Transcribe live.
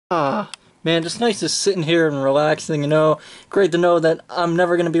Ah, man, just nice just sitting here and relaxing, you know. Great to know that I'm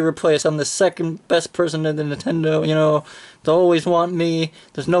never gonna be replaced. I'm the second best person in the Nintendo, you know. They'll always want me.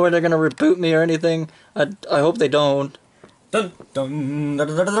 There's no way they're gonna reboot me or anything. I hope they don't. Whoa,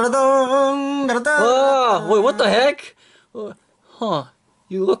 wait, what the heck? Huh,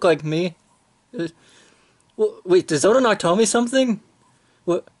 you look like me. Wait, did Zelda not tell me something?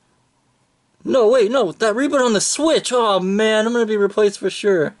 What? No, wait, no, that reboot on the Switch! Oh man, I'm gonna be replaced for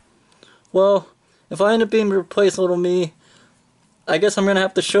sure. Well, if I end up being replaced, little me, I guess I'm gonna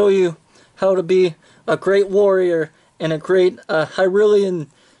have to show you how to be a great warrior and a great Hyrulean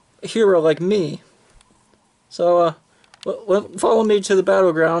hero like me. So, follow me to the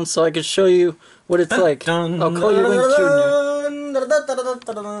battleground so I can show you what it's like. I'll call you Link Jr.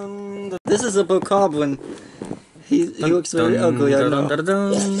 This is a bokoblin. He looks very ugly, I know.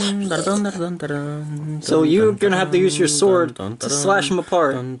 So you're gonna have to use your sword to slash him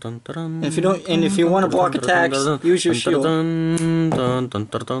apart. And if you want to block attacks, use your shield. Wow,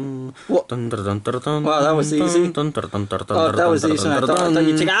 that was easy. Oh, that was easy. I thought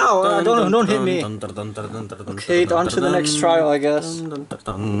you'd take. Ow! Don't hit me. Okay, on to the next trial, I guess.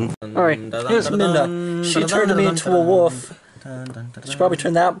 All right, here's Minda. She turned me into a wolf. She probably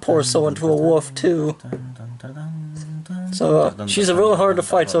turned that poor soul into a wolf too. So she's a real hard to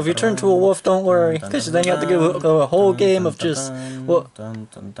fight. So if you turn to a wolf, don't worry, because then you have to go a whole game of just. Well,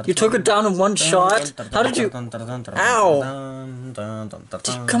 you took her down in one shot. How did you? Ow!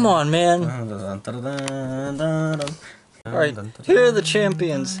 Come on, man. Alright, here are the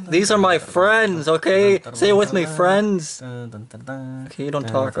champions. These are my friends, okay? Say it with me, friends. Okay, you don't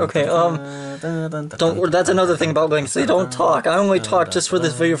talk. Okay, that's another thing about Link. They don't talk. I only talk just for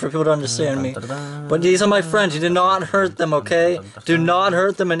this video for people to understand me. But these are my friends. You do not hurt them, okay? Do not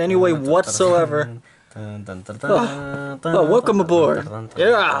hurt them in any way whatsoever. Oh, welcome aboard.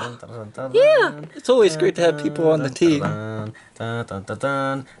 Yeah. Yeah. It's always great to have people on the team.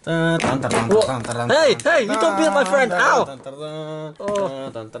 Hey, you don't beat my friend. Ow.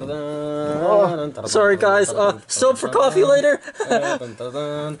 Oh, sorry guys. Stop for coffee later.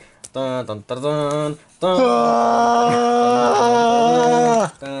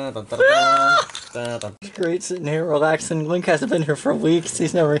 It's great sitting here relaxing. Link hasn't been here for weeks.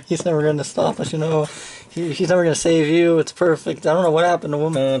 He's never gonna stop us, you know. He's never gonna save you. It's perfect. I don't know what happened to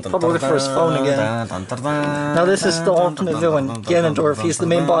him. Probably looking for his phone again. Now this is the ultimate villain, Ganondorf. He's the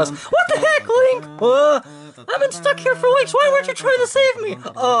main boss. What the heck, Link? I've been stuck here for weeks. Why weren't you trying to save me?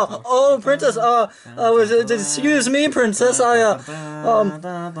 Oh, Princess. Excuse me, Princess.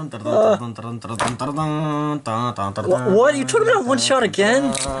 What? You took him out one shot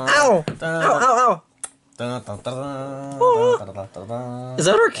again? Ow! Ow! Is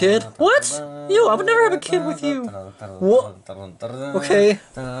that our kid? What? You, I would never have a kid with you. What? Okay.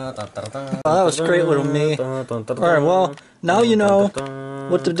 That was great, little me. Alright, well, now you know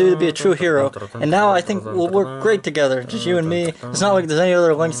what to do to be a true hero. And now I think we'll work great together, just you and me. It's not like there's any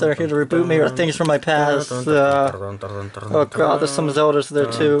other Links that are here to reboot me or things from my past. Oh god, there's some Zeldas there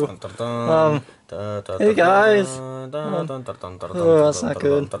too. Hey guys. Oh, that's not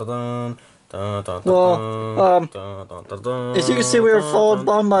good. Well, as you can see, we were followed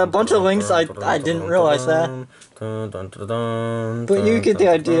by a bunch of Links. I didn't realize that. But you get the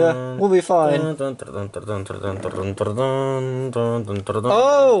idea. We'll be fine.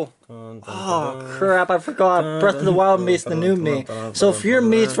 Oh! Oh, crap, I forgot. Breath of the Wild meets the new me. So if you're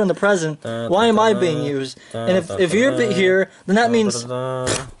me from the present, why am I being used? And if you're here, then that means...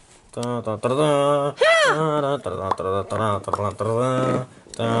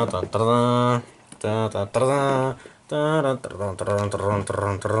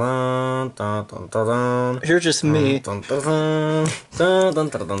 You're just me. Good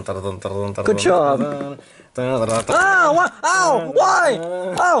job. Ow! Ow! Why?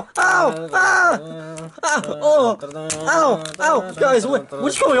 Ow! Ow! Ah! Oh! Ow! Ow! Guys,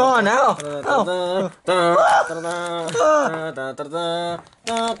 what's going on now? Ow!